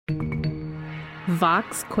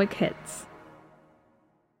Vox Quick Hits.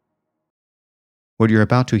 What you're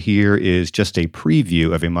about to hear is just a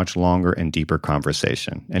preview of a much longer and deeper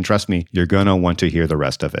conversation. And trust me, you're going to want to hear the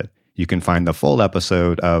rest of it. You can find the full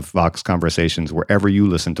episode of Vox Conversations wherever you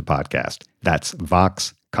listen to podcasts. That's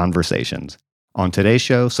Vox Conversations. On today's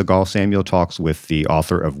show, Sigal Samuel talks with the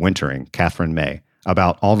author of Wintering, Katherine May,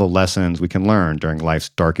 about all the lessons we can learn during life's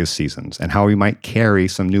darkest seasons and how we might carry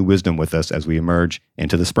some new wisdom with us as we emerge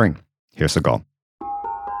into the spring. Here's Sigal.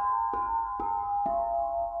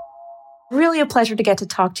 Really a pleasure to get to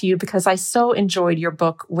talk to you because I so enjoyed your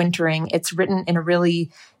book, Wintering. It's written in a really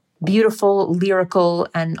beautiful, lyrical,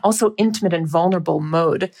 and also intimate and vulnerable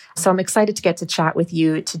mode. So I'm excited to get to chat with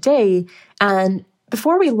you today. And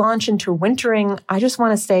before we launch into Wintering, I just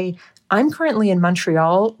want to say I'm currently in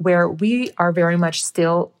Montreal, where we are very much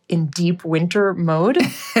still in deep winter mode.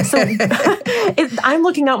 So I'm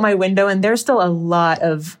looking out my window and there's still a lot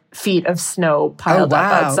of feet of snow piled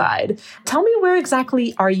up outside. Tell me, where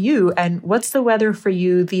exactly are you and what's the weather for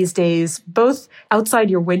you these days, both outside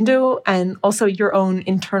your window and also your own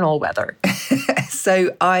internal weather?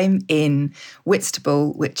 So I'm in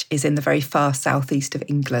Whitstable, which is in the very far southeast of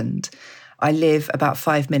England. I live about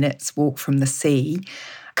 5 minutes walk from the sea.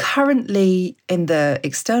 Currently, in the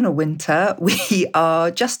external winter, we are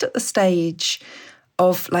just at the stage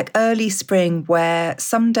of like early spring where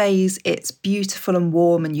some days it's beautiful and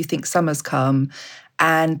warm and you think summer's come.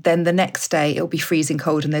 And then the next day it'll be freezing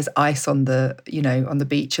cold and there's ice on the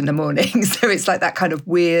beach in the morning. So it's like that kind of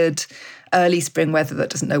weird early spring weather that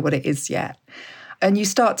doesn't know what it is yet. And you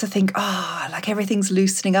start to think, like everything's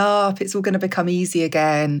loosening up, it's all going to become easy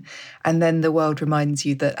again. And then the world reminds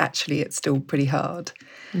you that actually it's still pretty hard.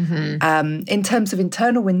 Mm-hmm. In terms of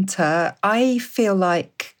internal winter, I feel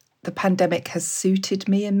like the pandemic has suited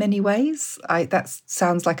me in many ways. That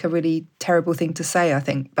sounds like a really terrible thing to say, I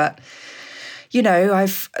think. But,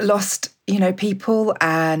 I've lost, people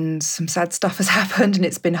and some sad stuff has happened and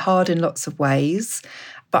it's been hard in lots of ways.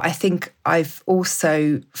 But I think I've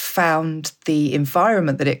also found the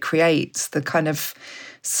environment that it creates, the kind of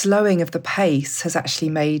slowing of the pace has actually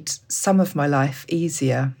made some of my life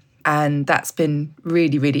easier. And that's been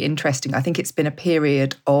really, really interesting. I think it's been a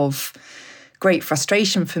period of great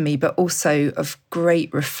frustration for me, but also of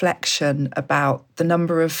great reflection about the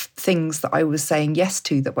number of things that I was saying yes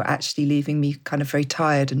to that were actually leaving me kind of very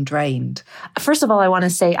tired and drained. First of all, I want to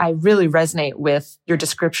say I really resonate with your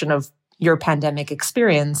description of your pandemic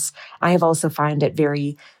experience. I have also found it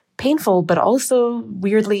very painful, but also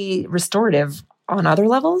weirdly restorative on other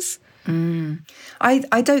levels.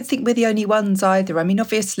 I don't think we're the only ones either. I mean,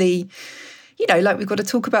 obviously, we've got to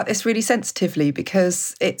talk about this really sensitively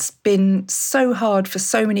because it's been so hard for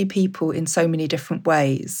so many people in so many different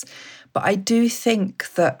ways. But I do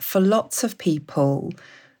think that for lots of people,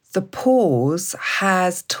 the pause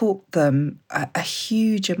has taught them a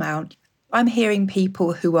huge amount. I'm hearing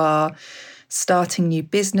people who are starting new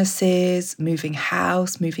businesses, moving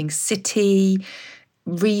house, moving city,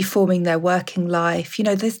 reforming their working life.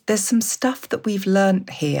 There's some stuff that we've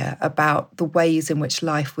learnt here about the ways in which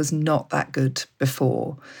life was not that good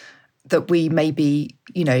before that we maybe,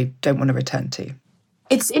 don't want to return to.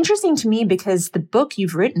 It's interesting to me because the book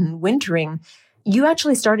you've written, Wintering, you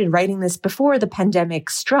actually started writing this before the pandemic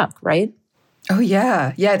struck, right? Oh,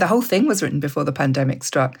 yeah. Yeah, the whole thing was written before the pandemic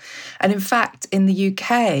struck. And in fact, in the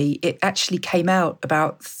UK, it actually came out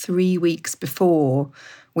about 3 weeks before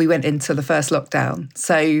we went into the first lockdown.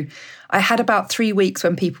 So I had about 3 weeks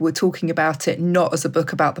when people were talking about it, not as a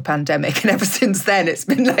book about the pandemic. And ever since then, it's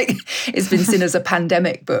been seen as a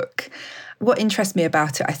pandemic book. What interests me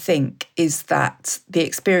about it, I think, is that the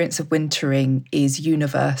experience of wintering is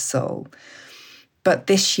universal. But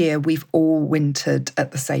this year, we've all wintered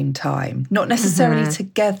at the same time. Not necessarily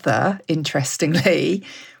together, interestingly,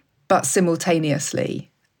 but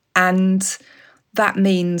simultaneously. And that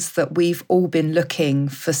means that we've all been looking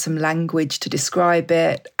for some language to describe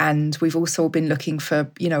it. And we've also been looking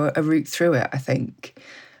for, a route through it, I think.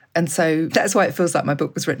 And so that's why it feels like my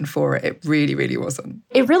book was written for it. It really, really wasn't.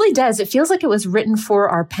 It really does. It feels like it was written for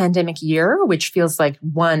our pandemic year, which feels like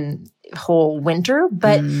one whole winter.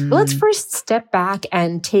 But let's first step back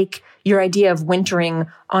and take your idea of wintering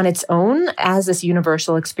on its own as this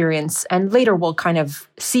universal experience. And later we'll kind of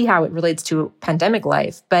see how it relates to pandemic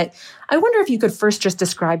life. But I wonder if you could first just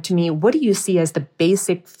describe to me, what do you see as the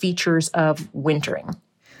basic features of wintering?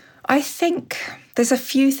 I think there's a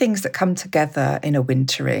few things that come together in a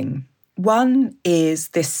wintering. One is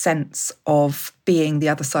this sense of being the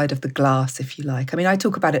other side of the glass, if you like. I mean, I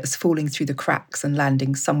talk about it as falling through the cracks and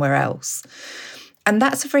landing somewhere else. And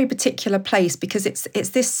that's a very particular place because it's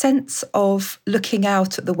this sense of looking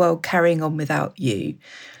out at the world carrying on without you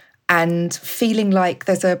and feeling like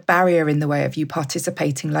there's a barrier in the way of you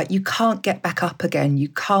participating, like you can't get back up again, you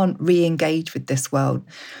can't re-engage with this world.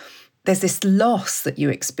 There's this loss that you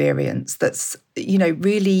experience that's,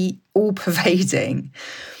 really all-pervading.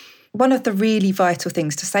 One of the really vital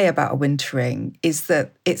things to say about a wintering is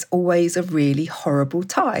that it's always a really horrible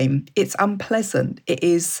time. It's unpleasant. It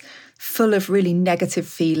is full of really negative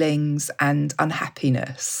feelings and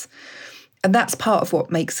unhappiness. And that's part of what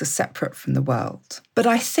makes us separate from the world. But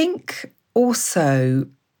I think also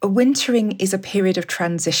a wintering is a period of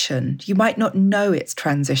transition. You might not know it's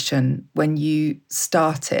transition when you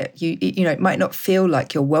start it. It might not feel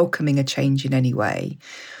like you're welcoming a change in any way.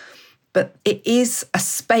 But it is a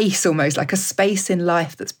space, almost like a space in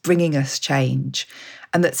life that's bringing us change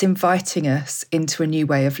and that's inviting us into a new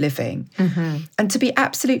way of living. Mm-hmm. And to be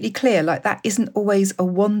absolutely clear, like that isn't always a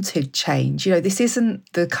wanted change. This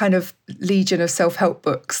isn't the kind of legion of self-help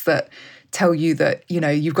books that tell you that,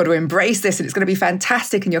 you've got to embrace this and it's going to be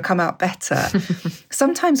fantastic and you'll come out better.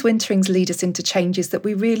 Sometimes winterings lead us into changes that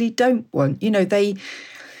we really don't want. They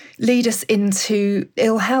lead us into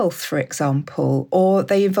ill health, for example, or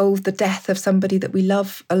they involve the death of somebody that we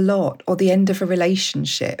love a lot or the end of a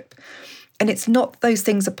relationship. And it's not that those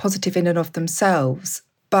things are positive in and of themselves,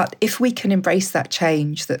 but if we can embrace that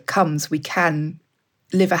change that comes, we can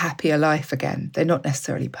live a happier life again. They're not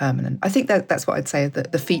necessarily permanent. I think that's what I'd say are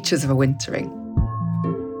the features of a wintering.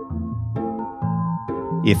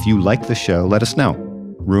 If you like the show, let us know.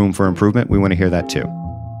 Room for improvement, we want to hear that too.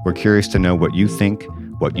 We're curious to know what you think,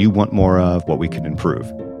 what you want more of, what we can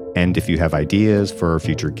improve. And if you have ideas for a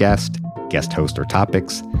future guest host, or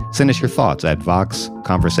topics, send us your thoughts at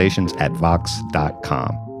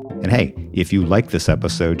voxconversations@vox.com. And hey, if you like this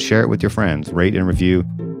episode, share it with your friends, rate and review,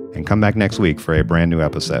 and come back next week for a brand new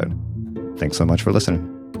episode. Thanks so much for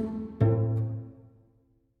listening.